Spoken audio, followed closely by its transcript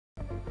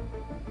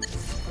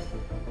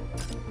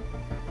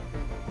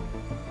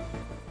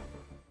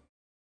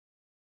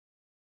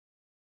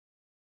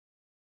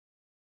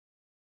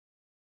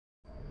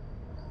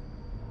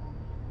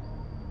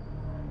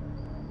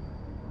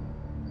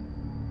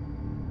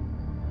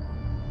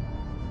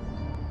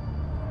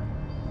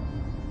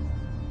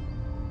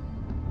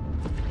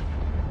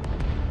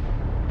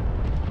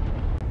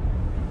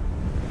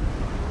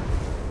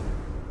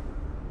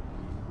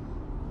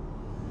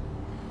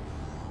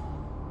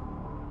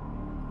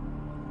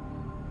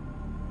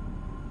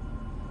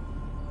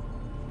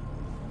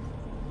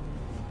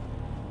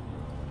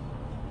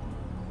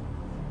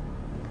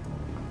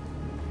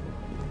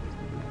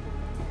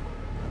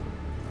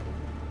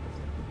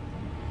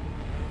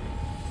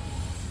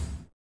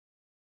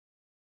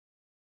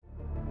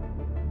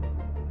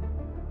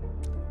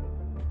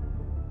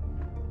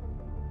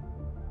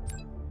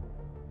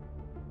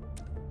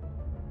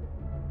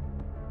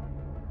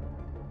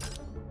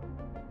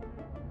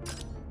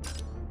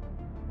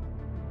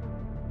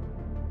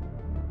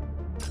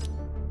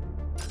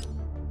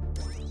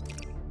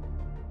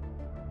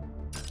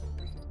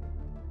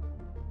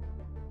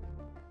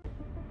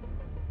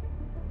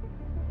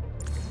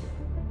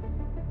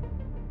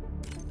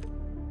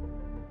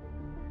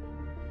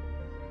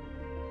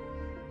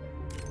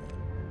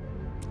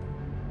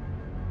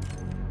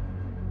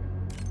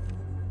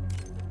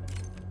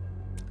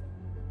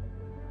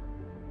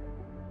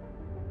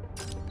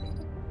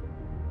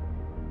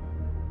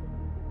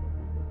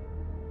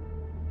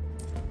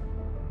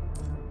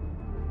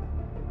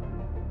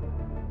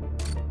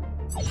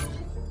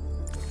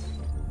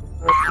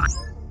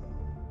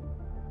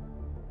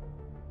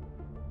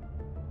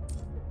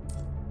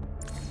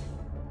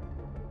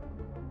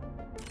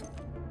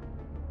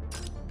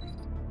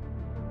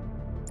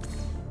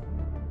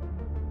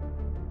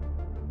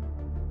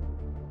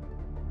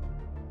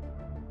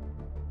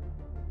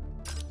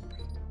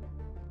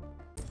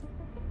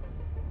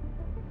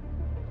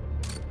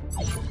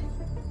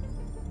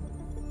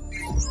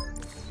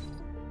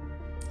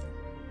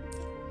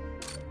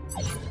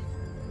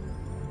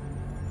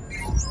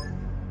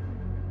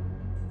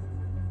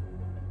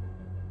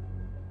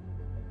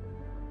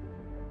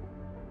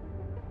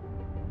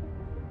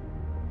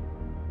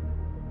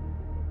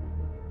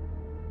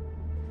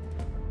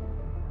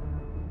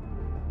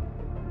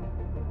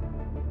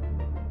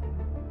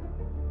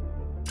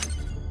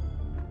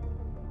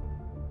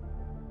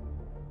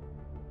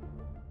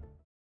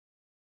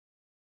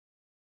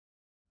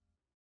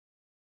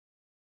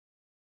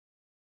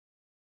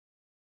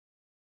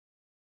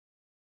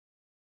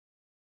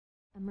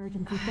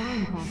Emergency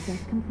thawing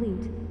process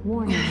complete.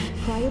 Warning,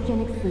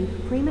 cryogenic sleep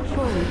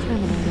prematurely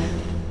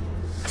terminated.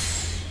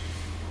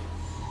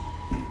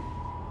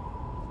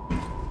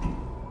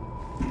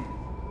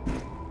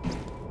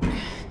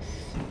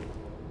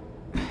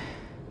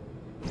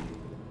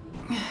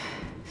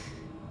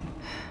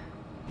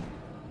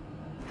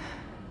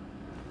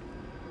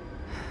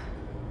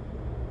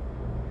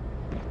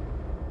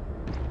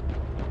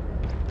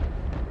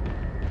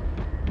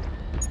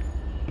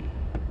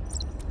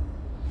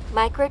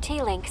 Micro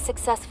T-Link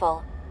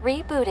successful.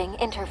 Rebooting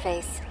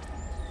interface.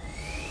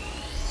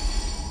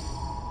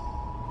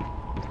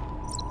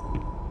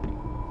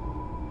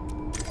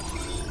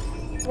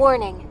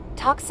 Warning,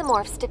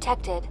 toxomorphs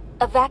detected.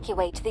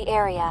 Evacuate the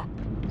area.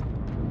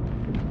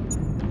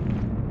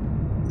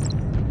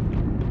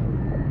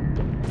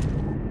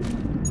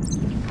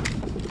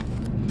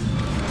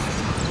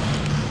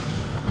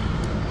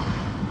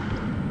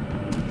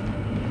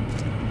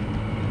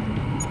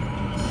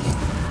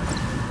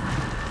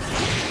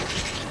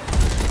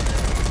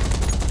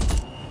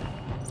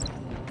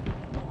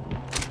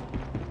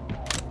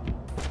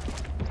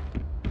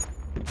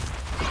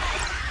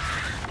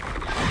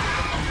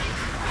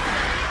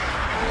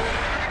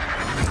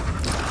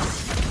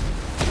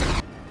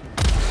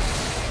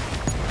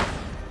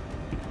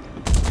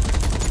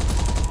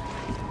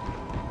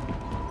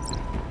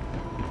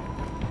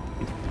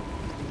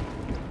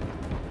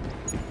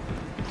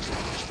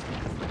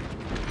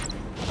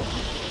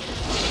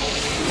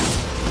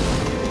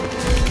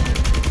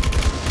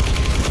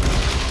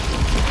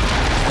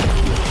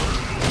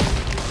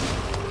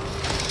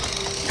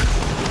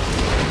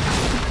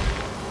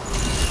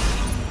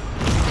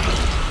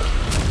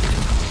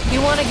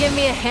 Want to give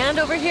me a hand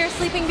over here,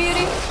 Sleeping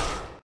Beauty?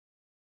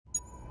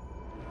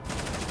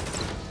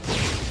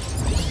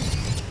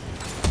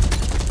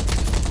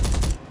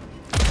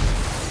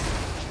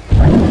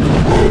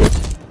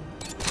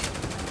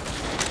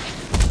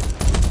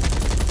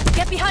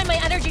 Get behind my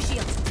energy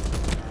shield.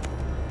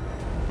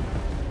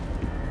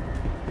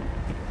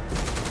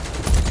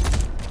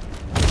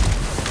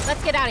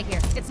 Let's get out of here.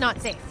 It's not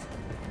safe.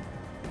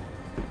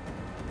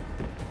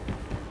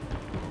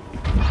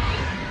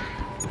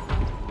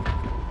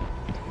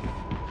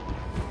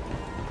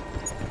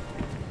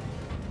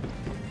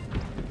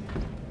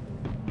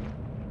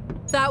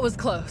 That was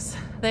close.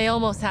 They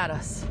almost had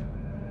us.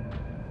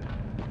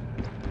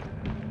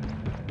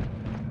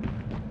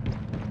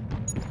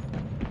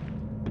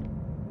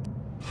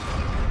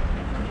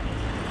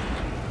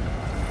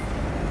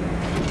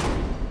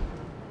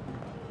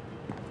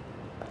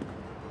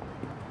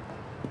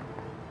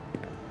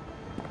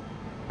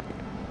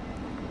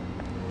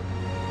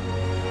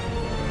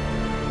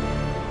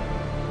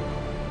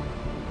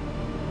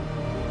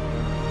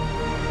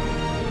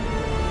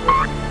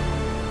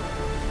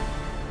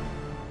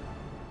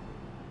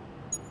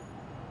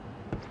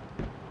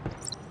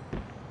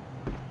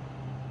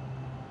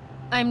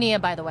 I'm Nia,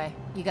 by the way.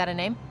 You got a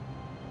name?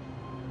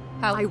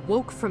 How? I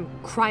woke from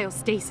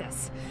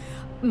cryostasis.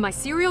 My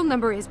serial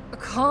number is...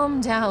 Calm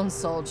down,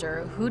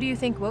 soldier. Who do you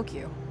think woke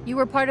you? You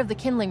were part of the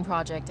Kindling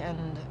Project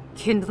and...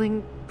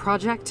 Kindling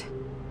Project?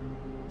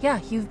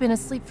 Yeah, you've been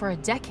asleep for a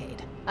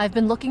decade. I've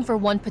been looking for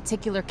one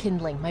particular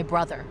Kindling, my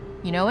brother.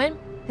 You know him?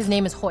 His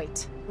name is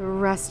Hoyt. The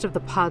rest of the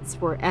pods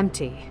were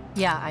empty.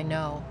 Yeah, I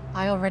know.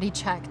 I already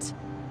checked.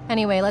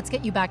 Anyway, let's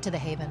get you back to the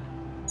Haven.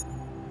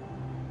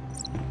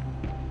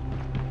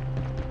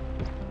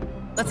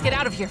 Let's get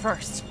out of here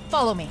first.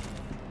 Follow me.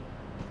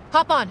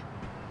 Hop on.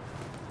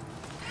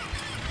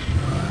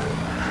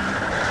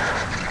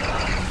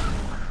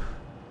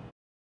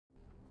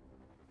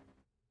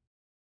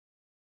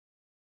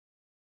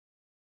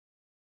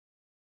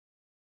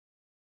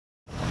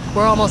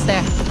 We're almost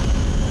there. Wait,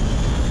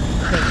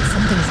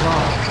 something's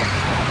wrong.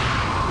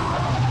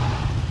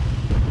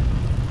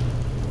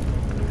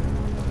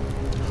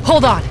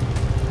 Hold on!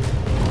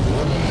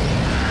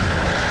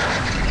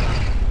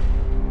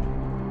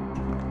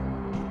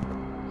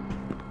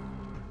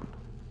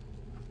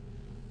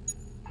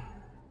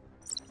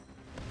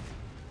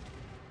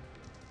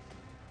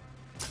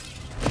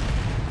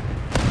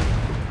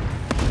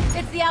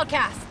 It's the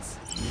Outcasts!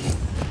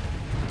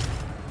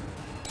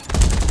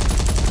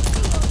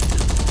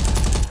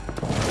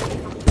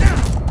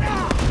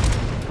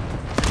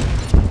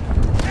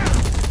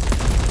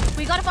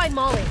 We gotta find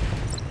Molly.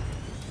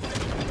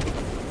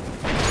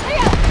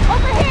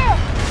 Over here!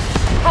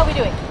 How are we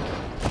doing?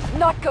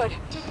 Not good.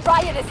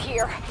 Riot is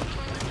here.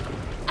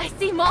 I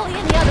see Molly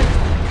and the others.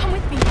 Come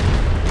with me.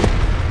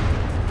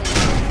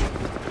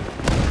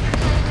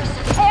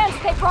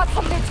 brought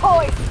some new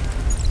toys!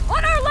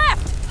 On our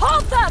left!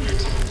 Hold them!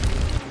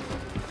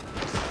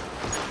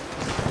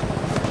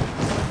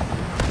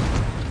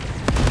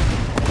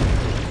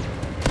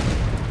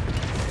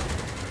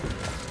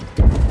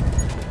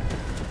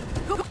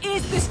 Who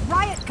is this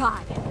riot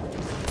guy?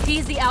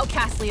 He's the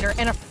outcast leader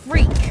and a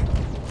freak.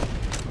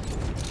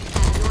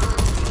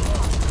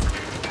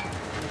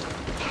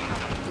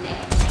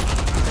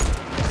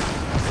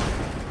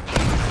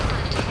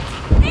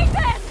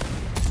 Ethan!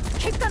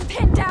 Keep them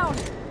pinned down!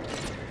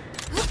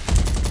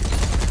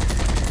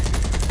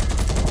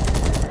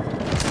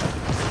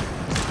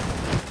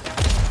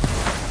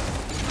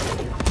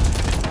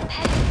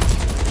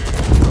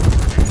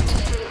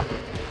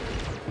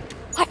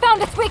 I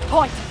found its weak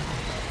point!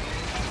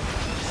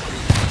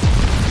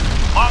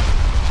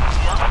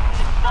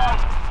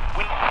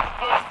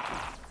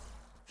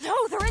 No,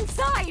 they're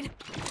inside!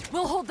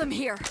 We'll hold them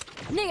here.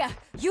 Nia,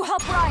 you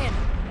help Ryan.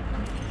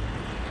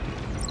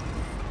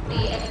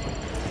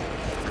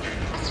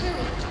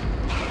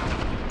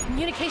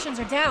 Communications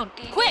are down.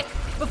 Quick!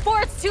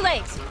 Before it's too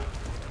late!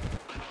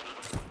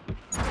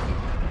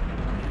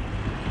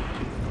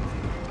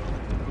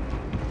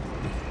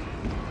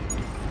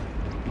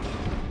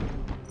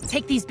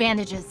 Take these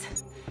bandages.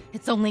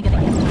 It's only gonna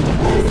get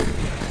worse.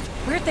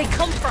 Where'd they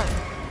come from?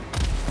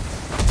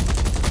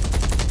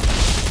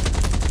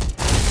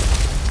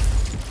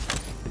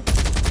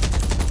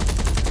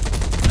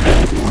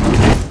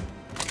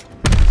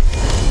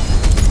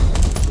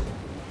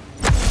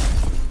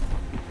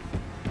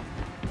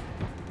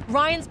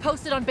 Ryan's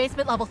posted on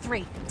basement level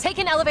 3. Take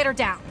an elevator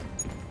down.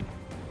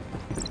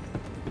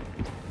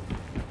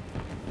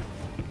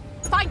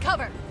 Find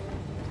cover.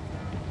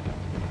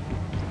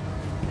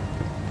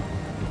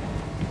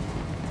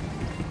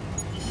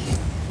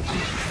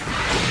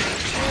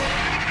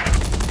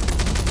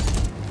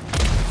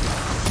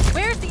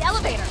 Where's the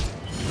elevator?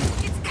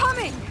 It's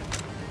coming!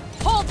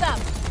 Hold them!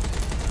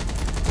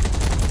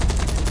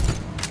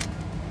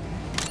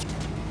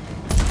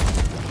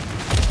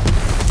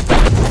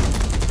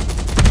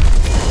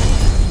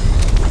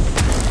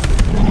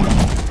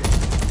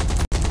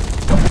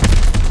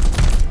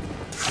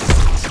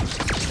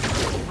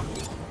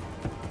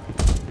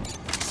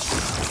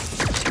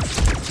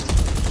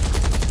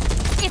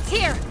 It's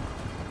here!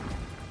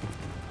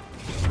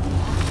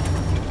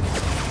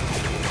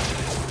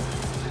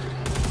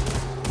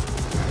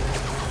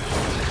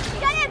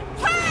 Get in!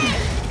 Hurry!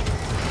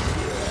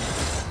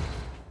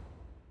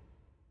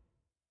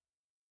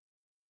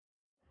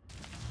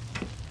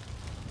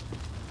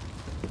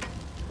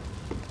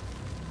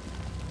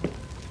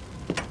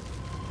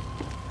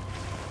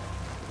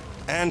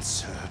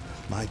 Answer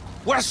my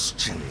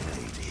question,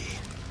 lady.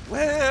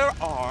 Where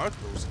are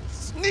those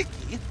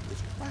sneaky little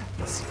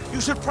rats?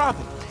 You should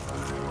probably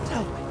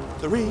tell me.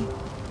 3,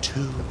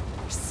 2.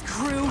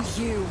 Screw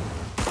you!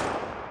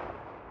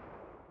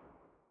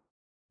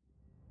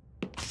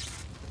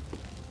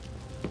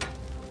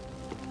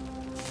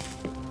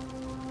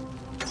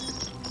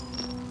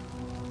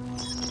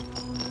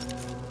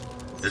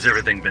 Has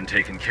everything been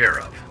taken care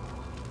of?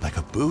 Like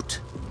a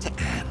boot to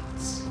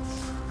ants.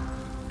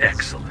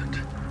 Excellent.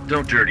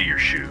 Don't dirty your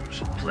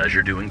shoes.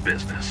 Pleasure doing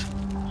business.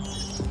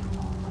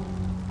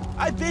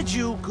 I bid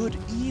you good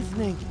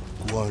evening,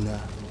 Guarna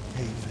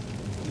Haven.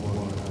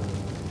 Guarna.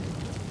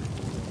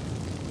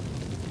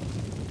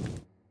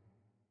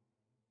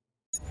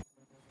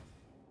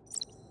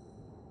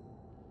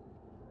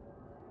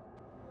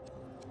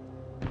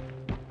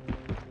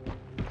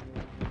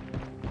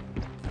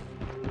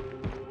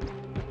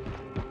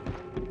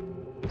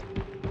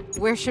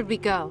 Where should we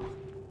go?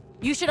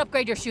 You should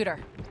upgrade your shooter.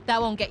 That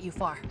won't get you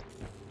far.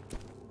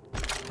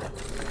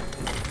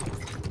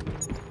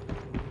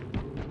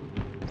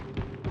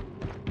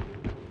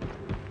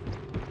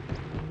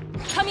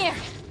 Come here,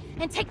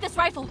 and take this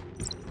rifle.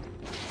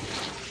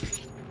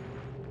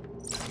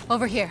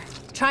 Over here.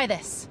 Try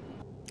this.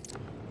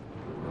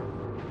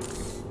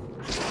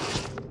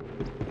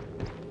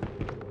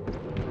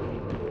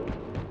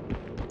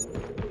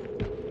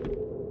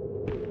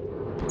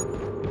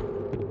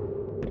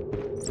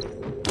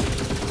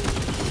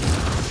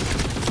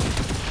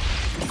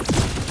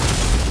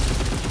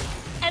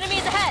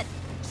 Enemies ahead!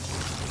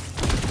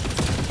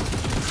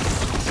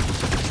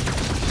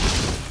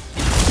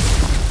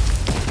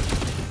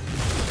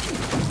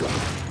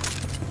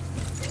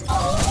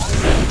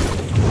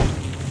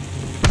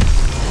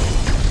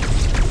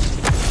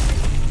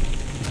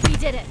 We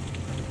did it.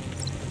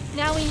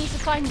 Now we need to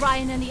find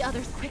Ryan and the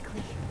others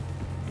quickly.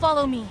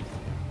 Follow me.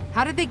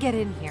 How did they get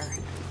in here?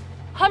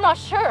 I'm not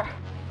sure.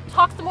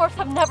 Toximorphs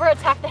have never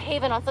attacked the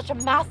Haven on such a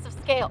massive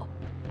scale.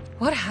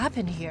 What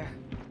happened here?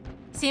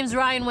 Seems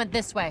Ryan went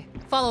this way.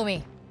 Follow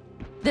me.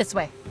 This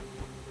way.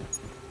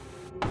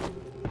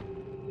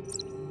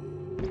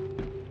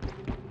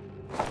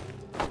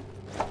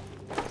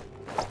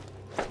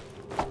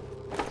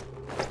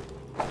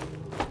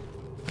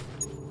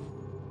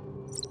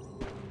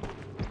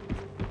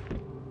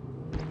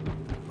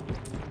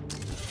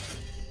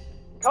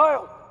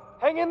 Kyle,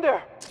 hang in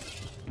there.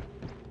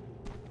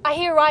 I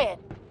hear Ryan.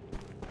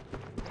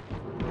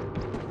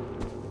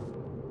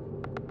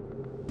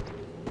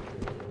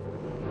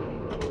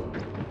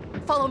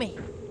 Follow me.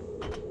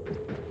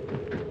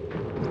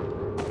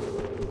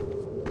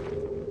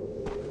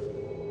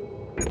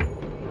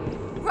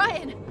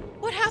 Ryan,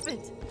 what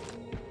happened?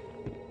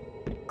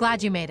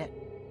 Glad you made it.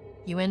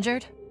 You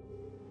injured?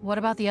 What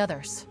about the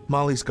others?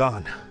 Molly's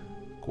gone.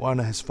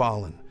 Guana has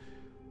fallen.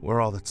 We're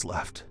all that's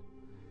left.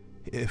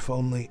 If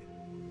only...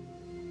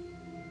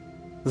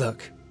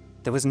 Look,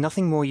 there was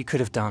nothing more you could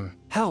have done.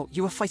 Hell,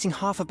 you were fighting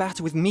half a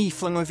battle with me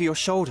flung over your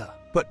shoulder.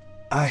 But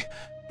I...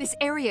 This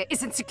area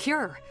isn't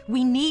secure.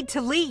 We need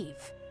to leave.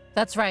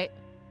 That's right.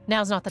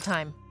 Now's not the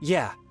time.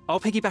 Yeah, I'll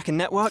piggyback a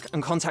network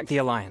and contact the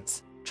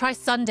Alliance. Try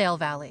Sundale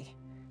Valley.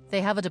 They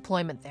have a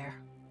deployment there.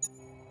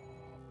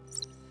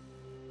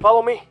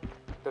 Follow me.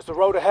 There's a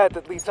road ahead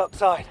that leads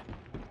outside.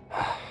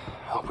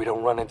 Hope we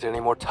don't run into any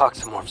more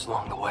toximorphs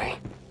along the way.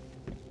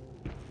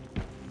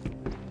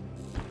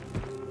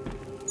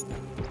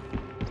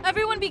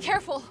 Everyone be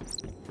careful.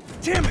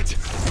 Damn it!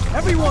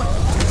 Everyone!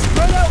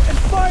 Spread out and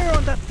fire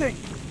on that thing!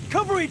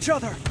 Cover each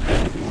other!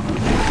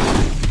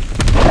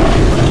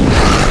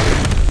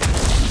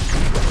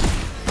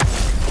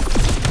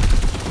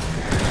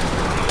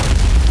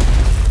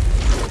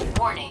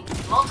 Warning.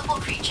 Multiple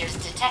creatures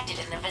detected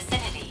in the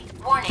vicinity.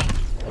 Warning.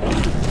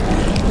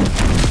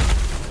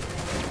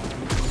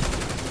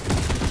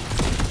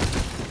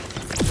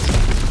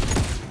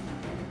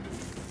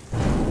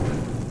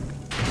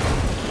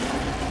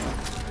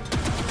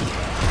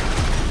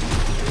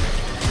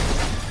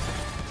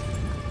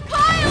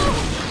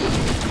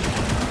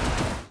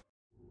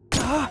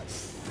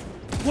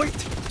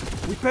 Wait!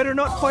 We better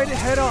not fight it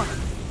head on.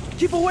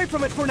 Keep away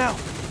from it for now.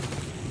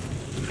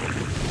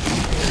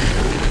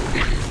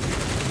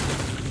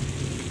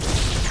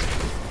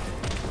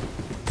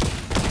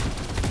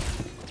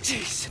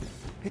 Jeez!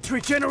 It's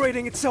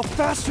regenerating itself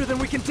faster than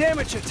we can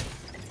damage it!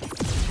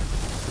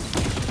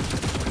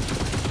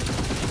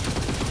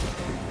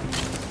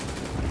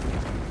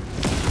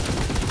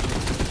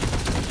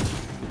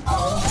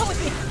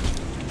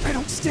 I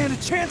don't stand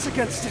a chance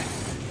against it!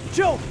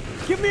 Joe,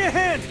 give me a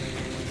hand!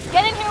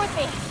 Get in here with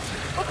me.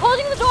 We're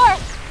closing the door.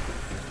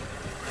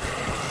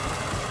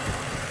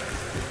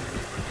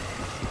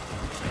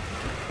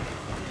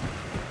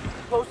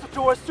 Close the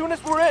door as soon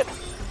as we're in!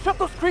 Shut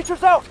those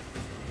creatures out!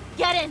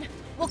 Get in.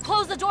 We'll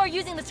close the door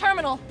using the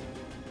terminal.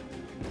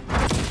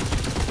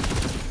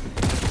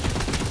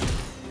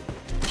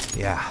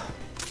 Yeah.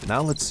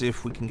 Now let's see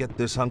if we can get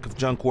this hunk of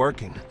junk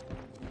working.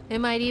 It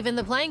might even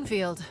the playing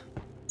field.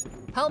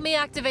 Help me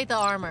activate the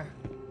armor.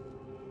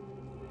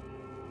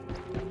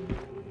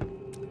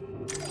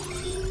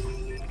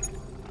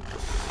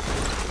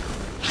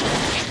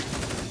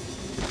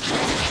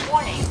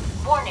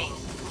 Warning.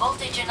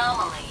 Voltage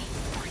anomaly.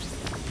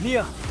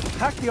 Nia,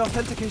 hack the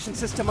authentication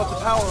system of the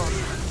power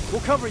armor.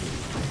 We'll cover you.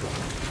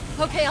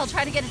 Okay, I'll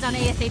try to get it done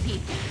ASAP.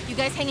 You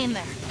guys hang in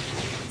there.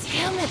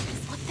 Damn it!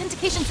 This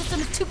authentication system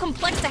is too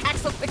complex to hack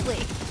so quickly.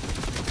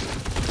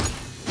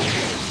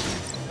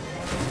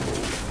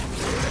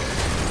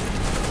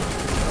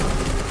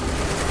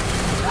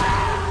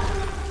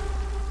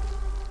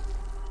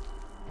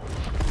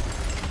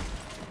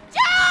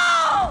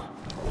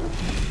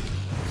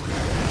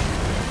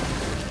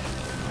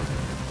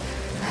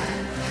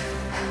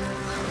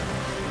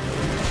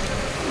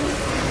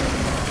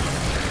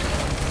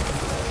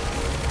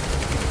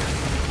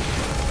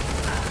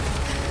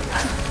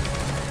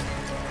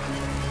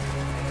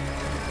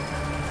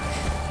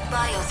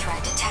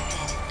 Biothreat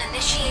detected.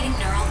 Initiating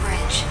neural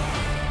bridge.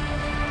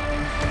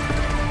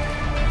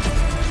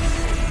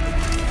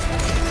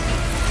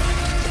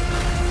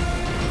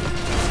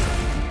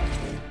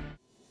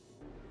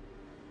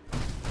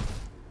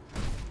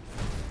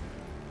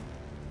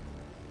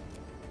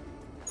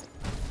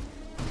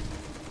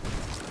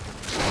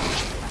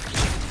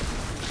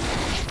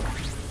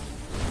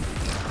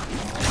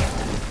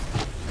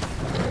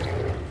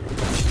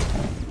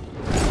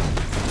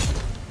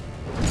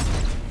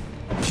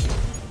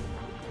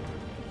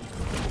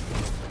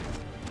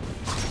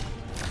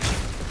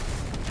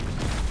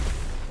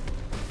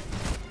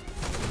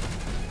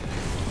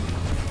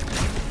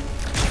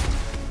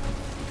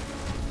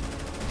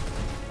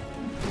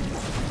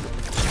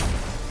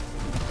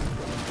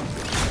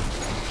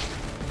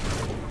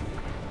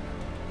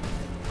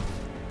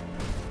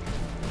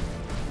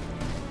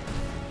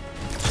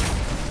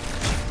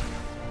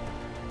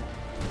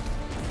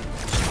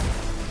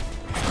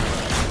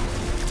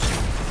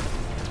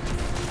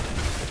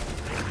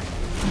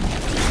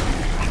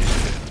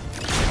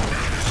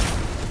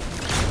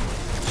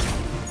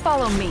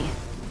 Follow me.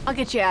 I'll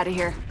get you out of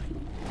here.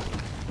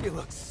 You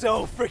look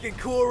so freaking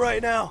cool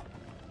right now.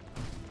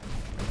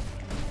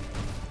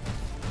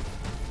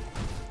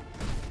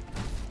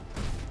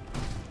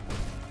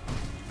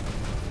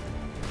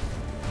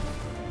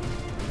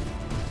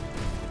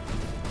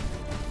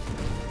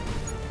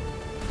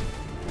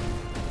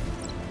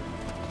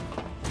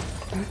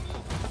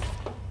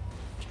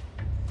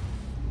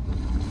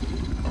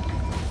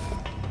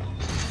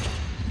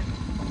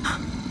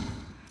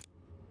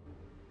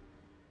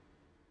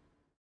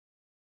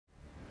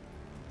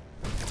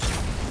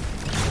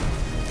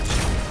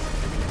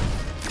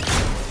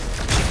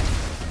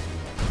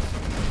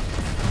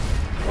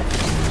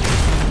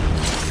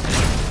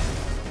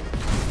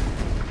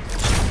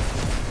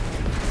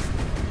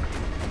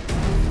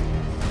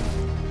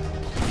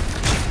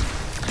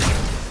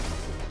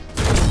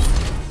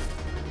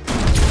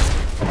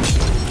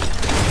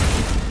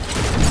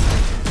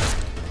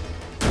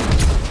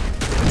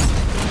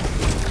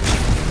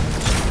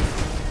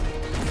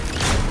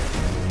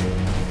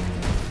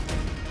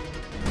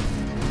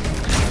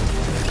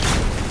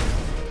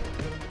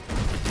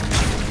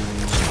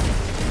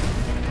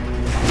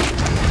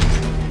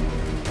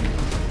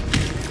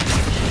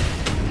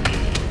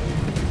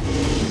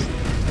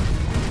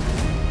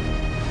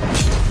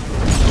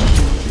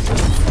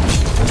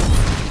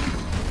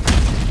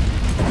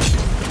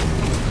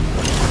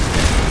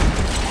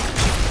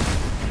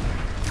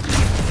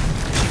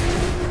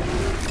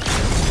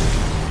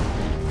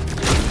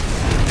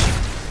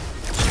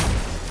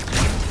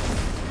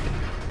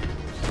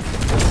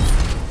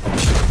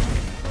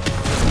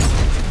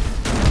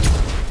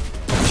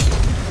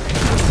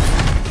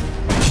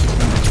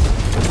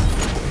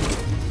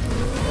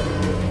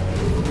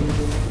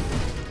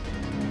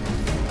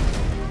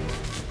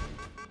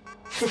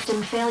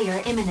 System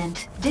failure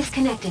imminent.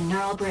 Disconnecting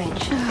neural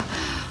bridge.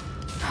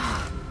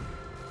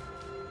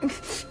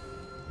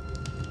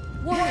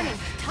 Warning!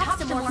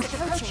 Toximorphs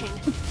approaching!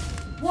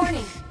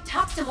 Warning!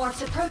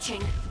 Toximorphs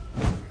approaching!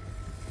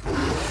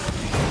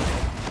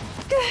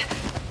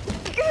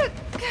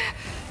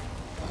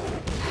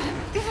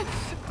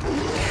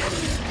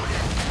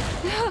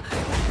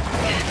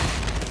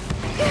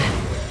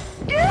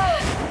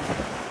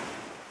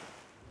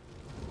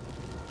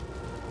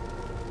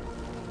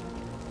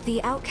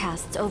 The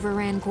outcasts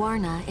overran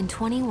Guarna in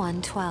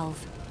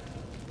 2112.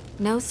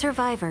 No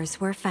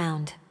survivors were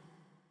found.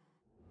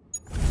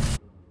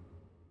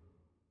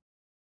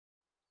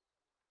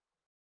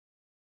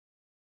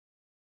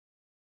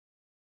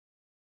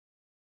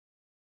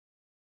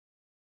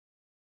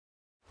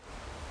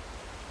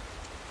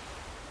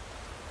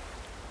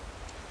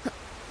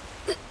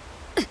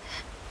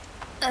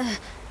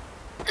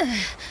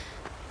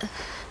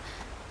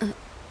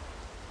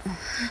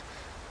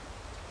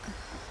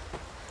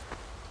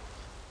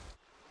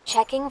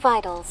 Checking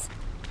vitals.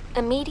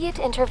 Immediate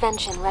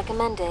intervention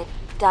recommended.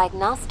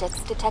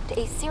 Diagnostics detect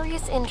a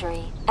serious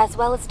injury, as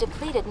well as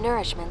depleted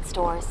nourishment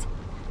stores.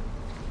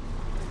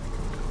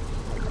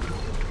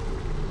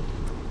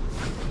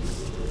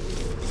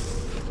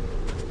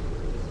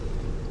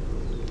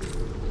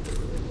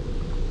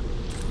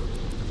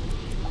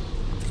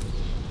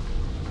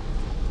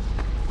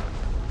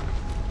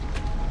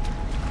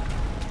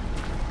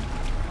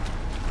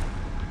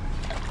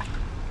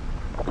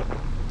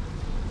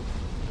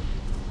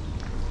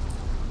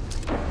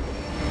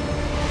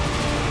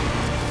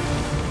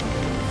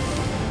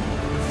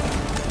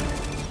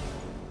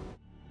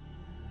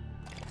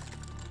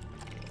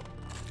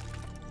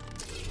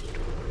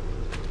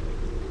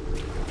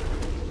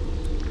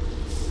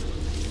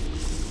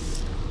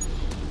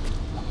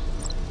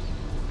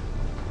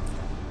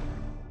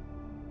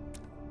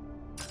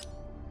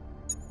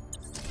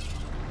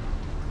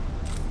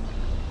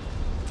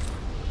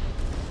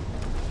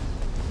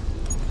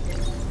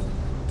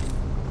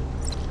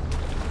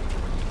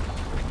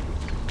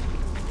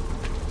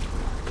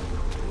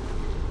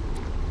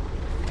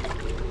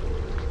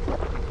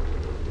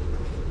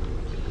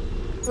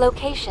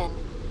 Location: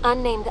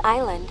 unnamed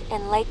island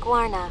in Lake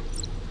Guarna.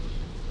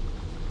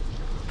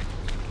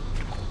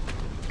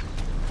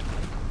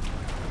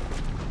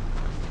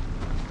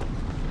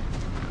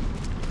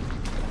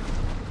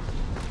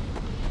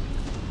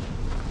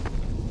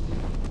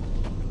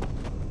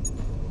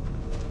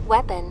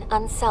 Weapon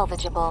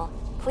unsalvageable.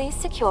 Please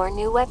secure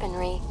new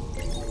weaponry.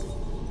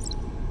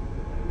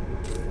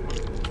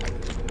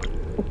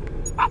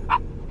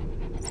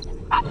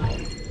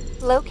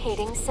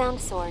 Locating sound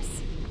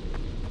source.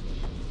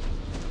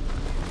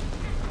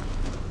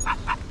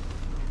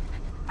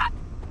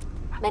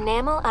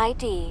 Manamal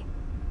ID,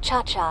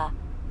 Cha-Cha.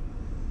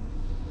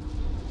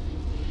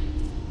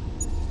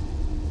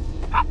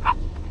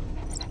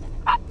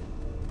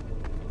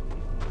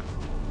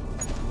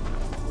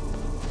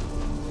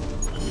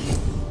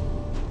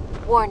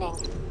 Warning,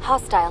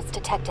 hostiles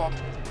detected.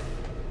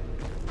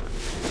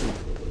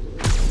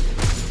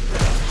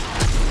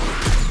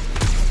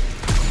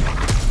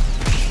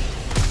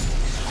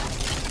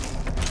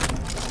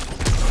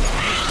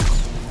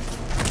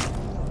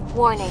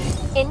 Warning,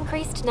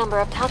 increased number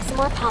of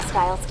Toximorph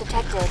hostiles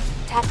detected.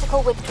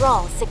 Tactical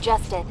withdrawal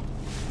suggested.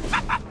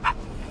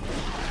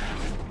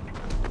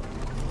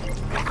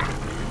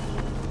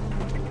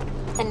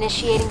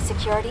 Initiating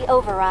security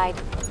override.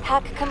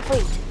 Hack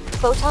complete.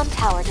 Photon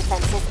tower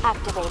defenses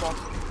activated.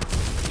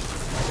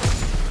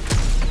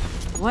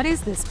 What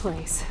is this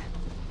place?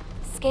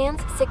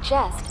 Scans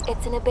suggest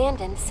it's an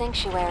abandoned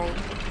sanctuary.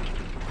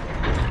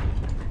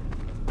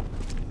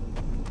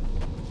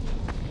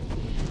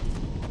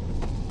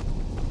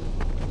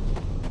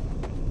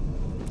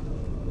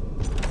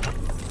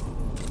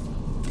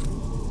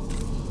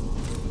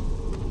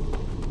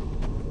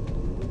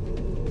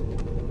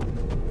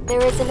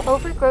 There is an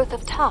overgrowth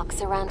of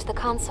tox around the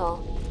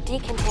console.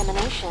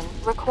 Decontamination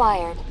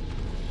required.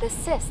 The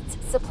cysts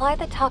supply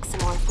the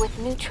toximorph with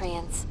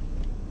nutrients.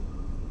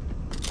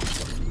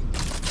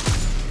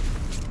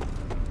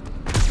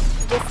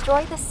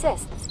 Destroy the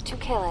cysts to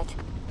kill it.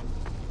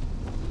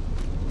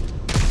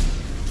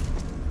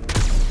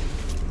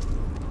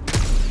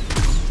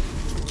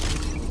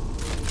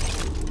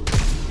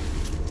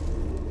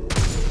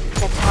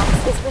 The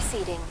tox is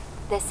receding.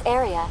 This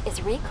area is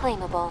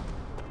reclaimable.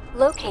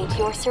 Locate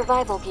your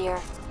survival gear.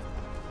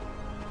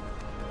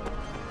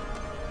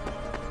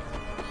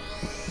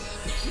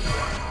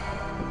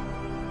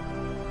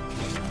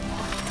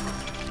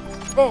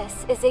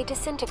 This is a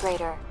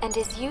disintegrator and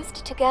is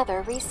used to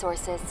gather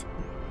resources.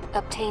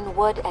 Obtain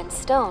wood and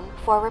stone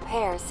for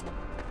repairs.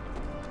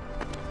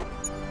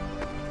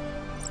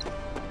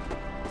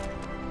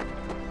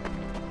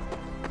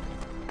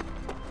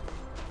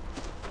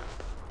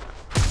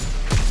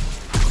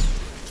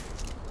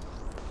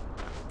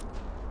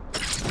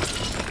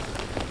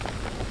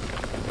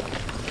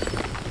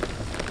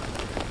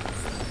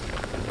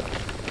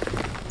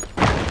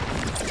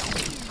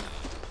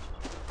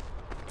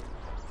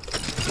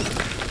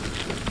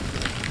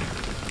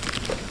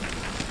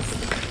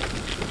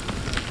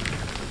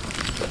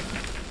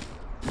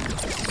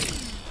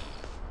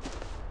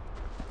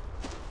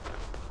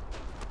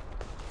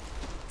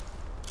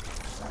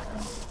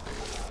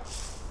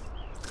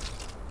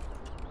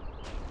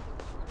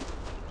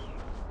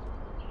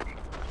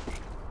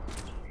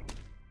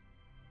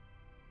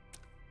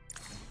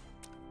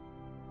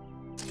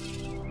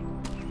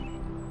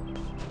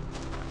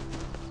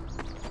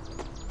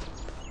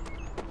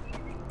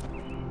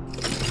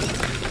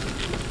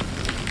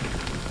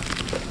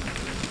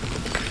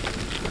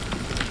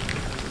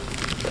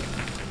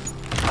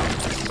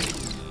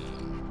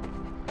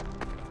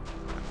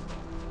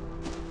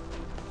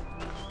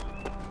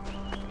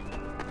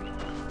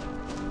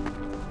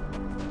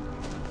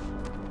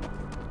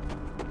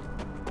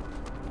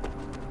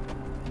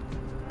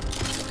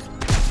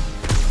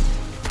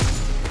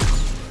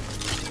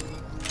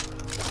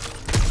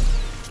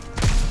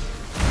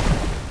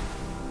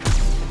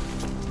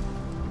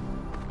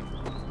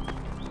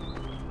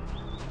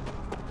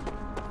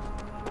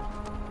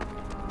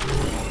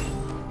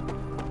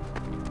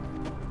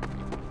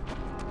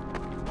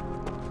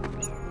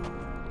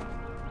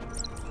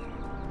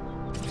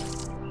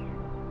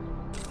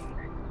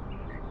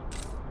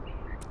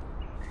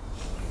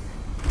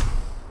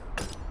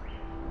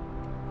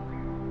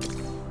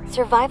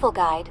 Survival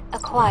Guide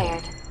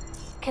acquired.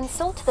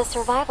 Consult the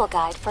Survival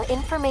Guide for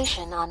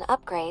information on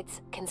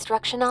upgrades,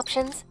 construction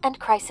options, and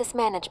crisis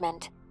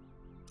management.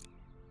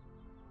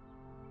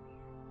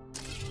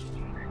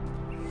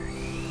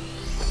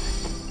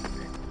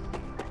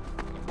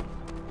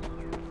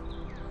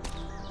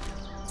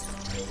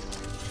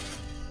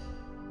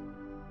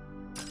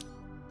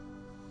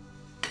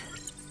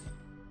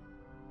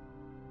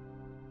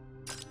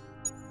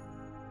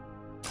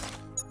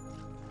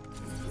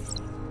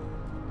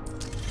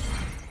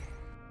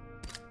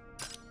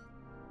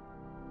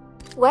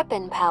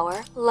 Weapon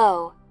power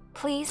low.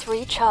 Please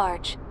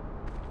recharge.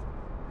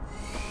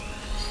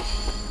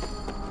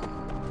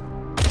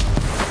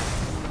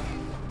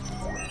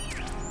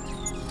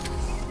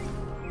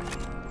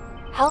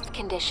 Health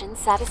condition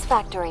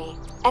satisfactory.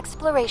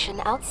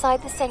 Exploration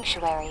outside the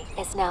sanctuary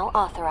is now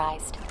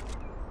authorized.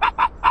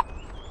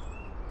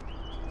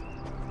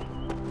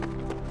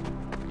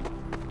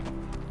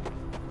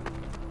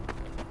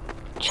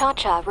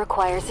 Cha-Cha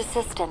requires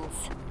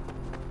assistance.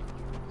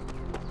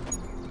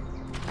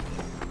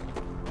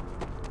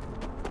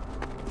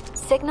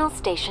 Signal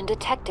station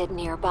detected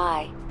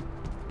nearby.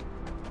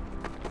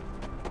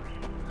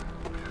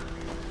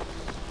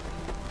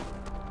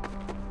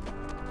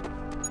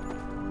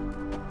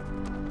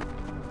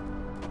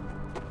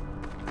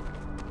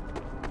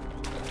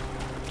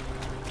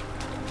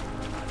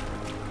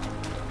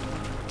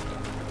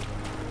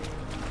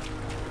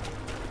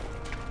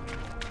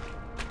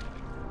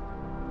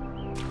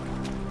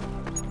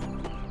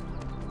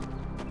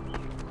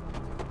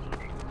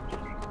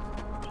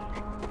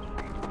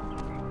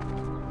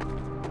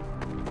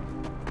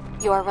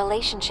 Your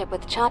relationship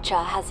with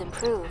Cha-Cha has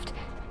improved.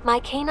 My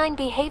canine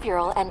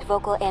behavioral and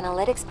vocal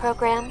analytics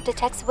program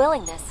detects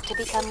willingness to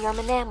become your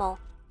Manamal.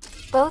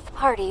 Both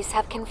parties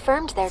have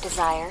confirmed their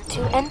desire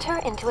to enter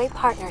into a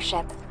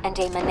partnership, and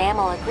a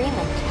Manamal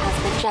agreement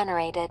has been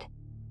generated.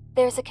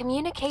 There's a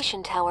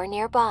communication tower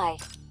nearby,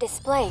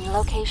 displaying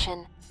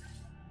location.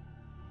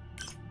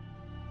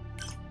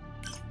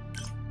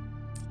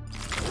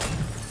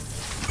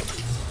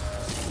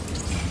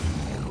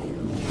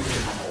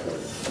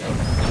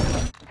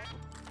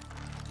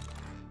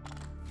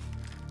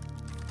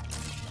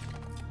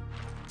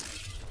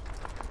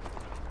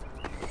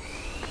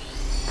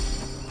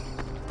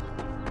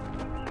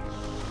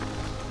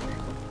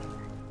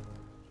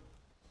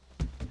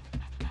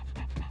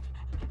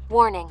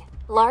 Warning,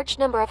 large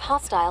number of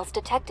hostiles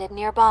detected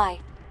nearby.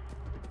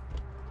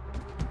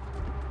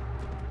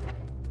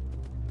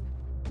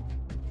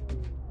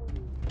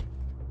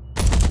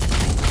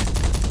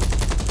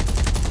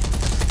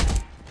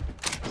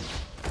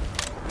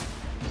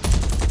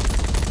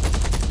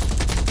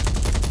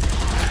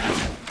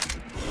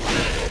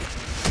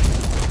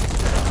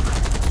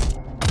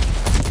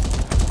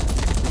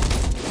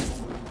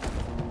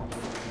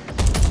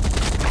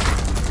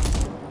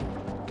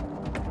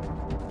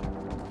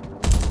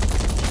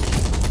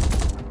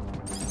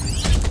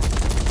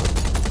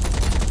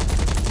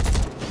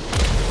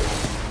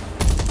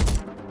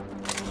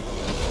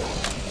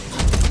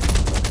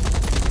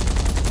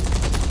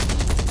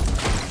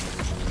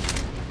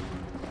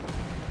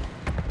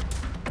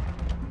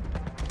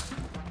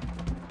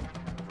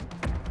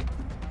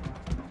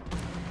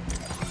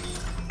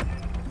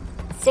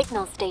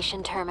 Signal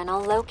station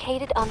terminal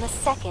located on the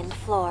 2nd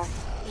floor.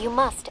 You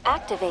must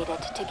activate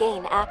it to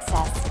gain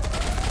access.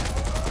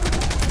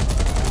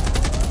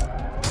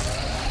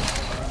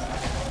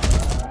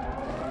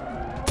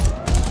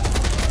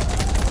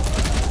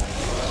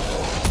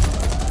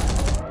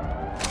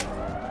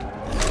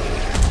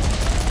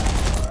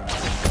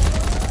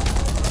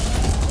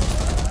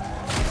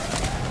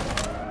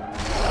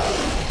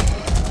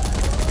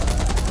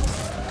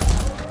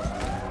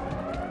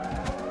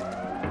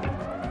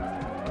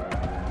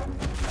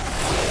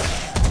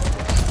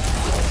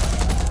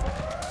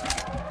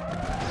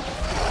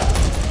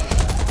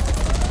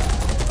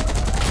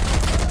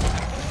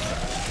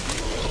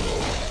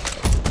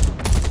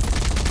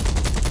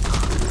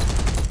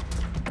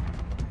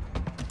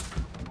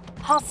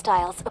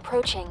 Hostiles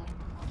approaching.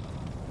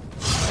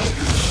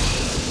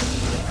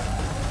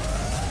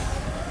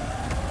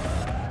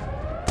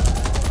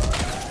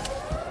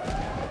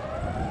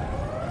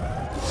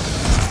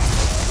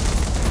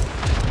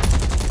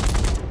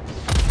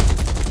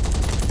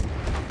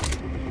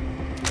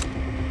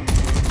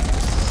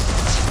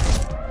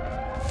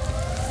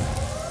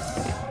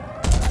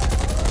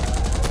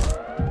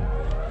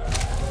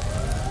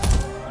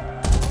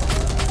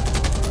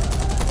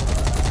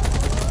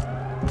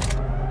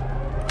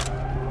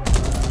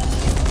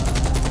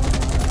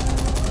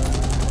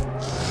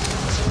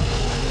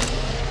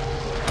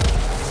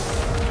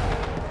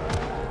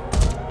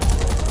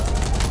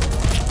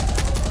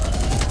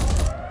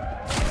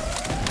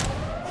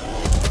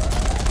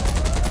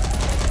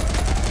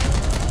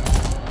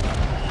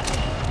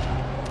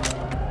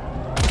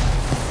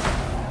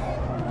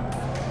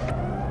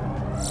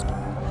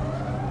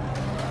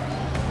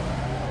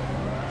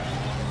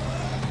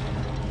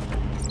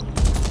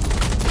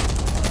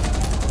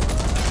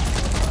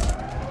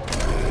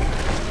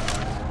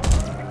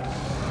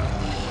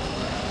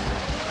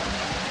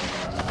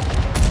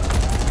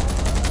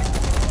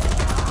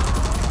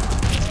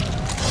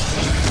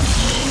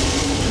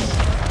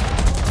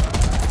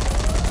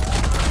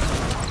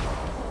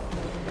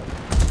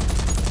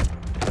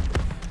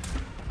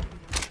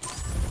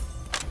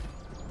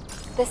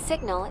 The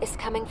signal is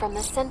coming from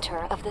the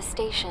center of the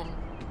station.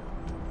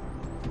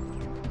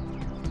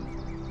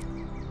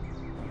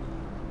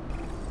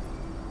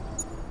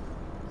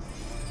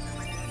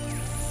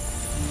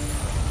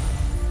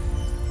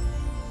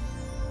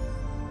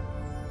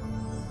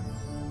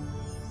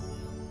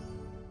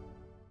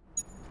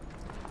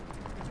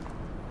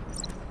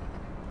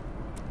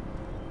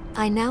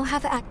 I now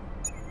have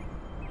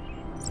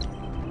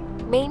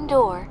Main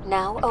door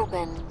now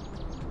open.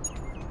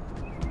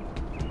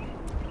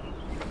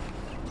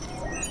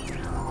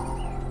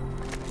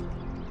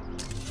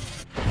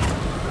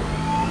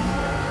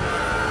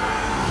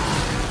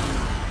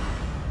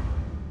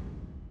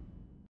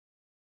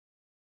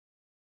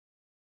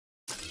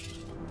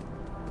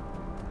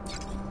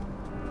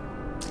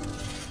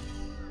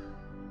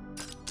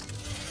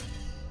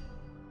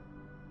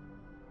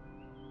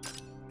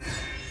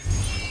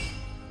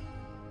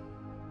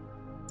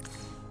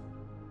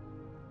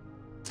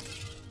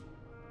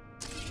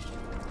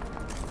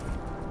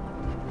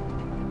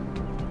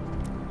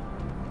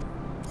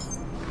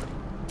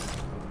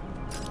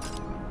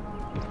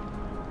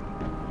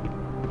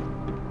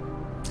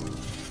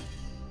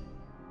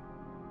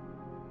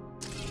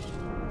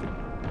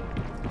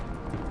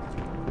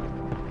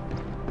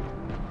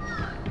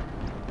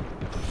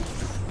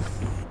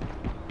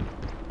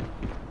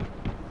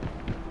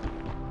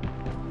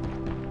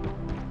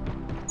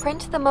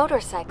 Print the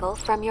motorcycle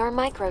from your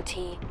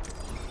micro-T.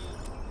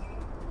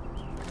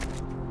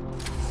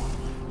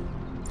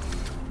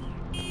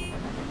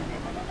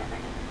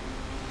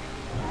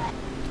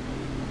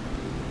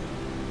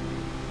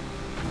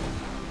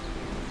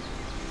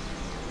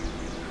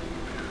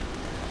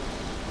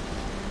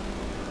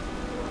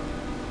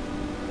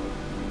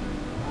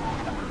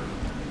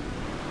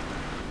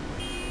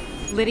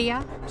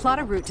 Lydia, plot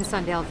a route to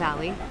Sundale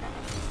Valley.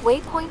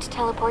 Waypoint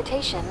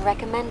teleportation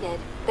recommended.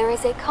 There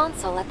is a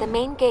console at the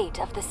main gate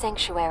of the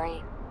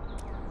sanctuary.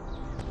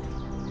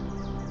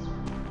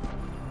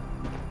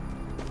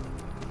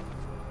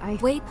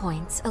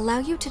 Waypoints allow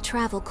you to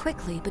travel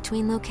quickly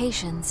between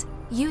locations.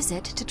 Use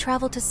it to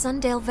travel to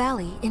Sundale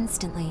Valley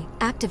instantly.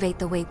 Activate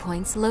the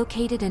waypoints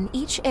located in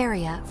each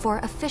area for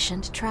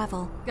efficient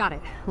travel. Got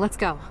it. Let's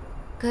go.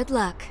 Good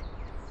luck.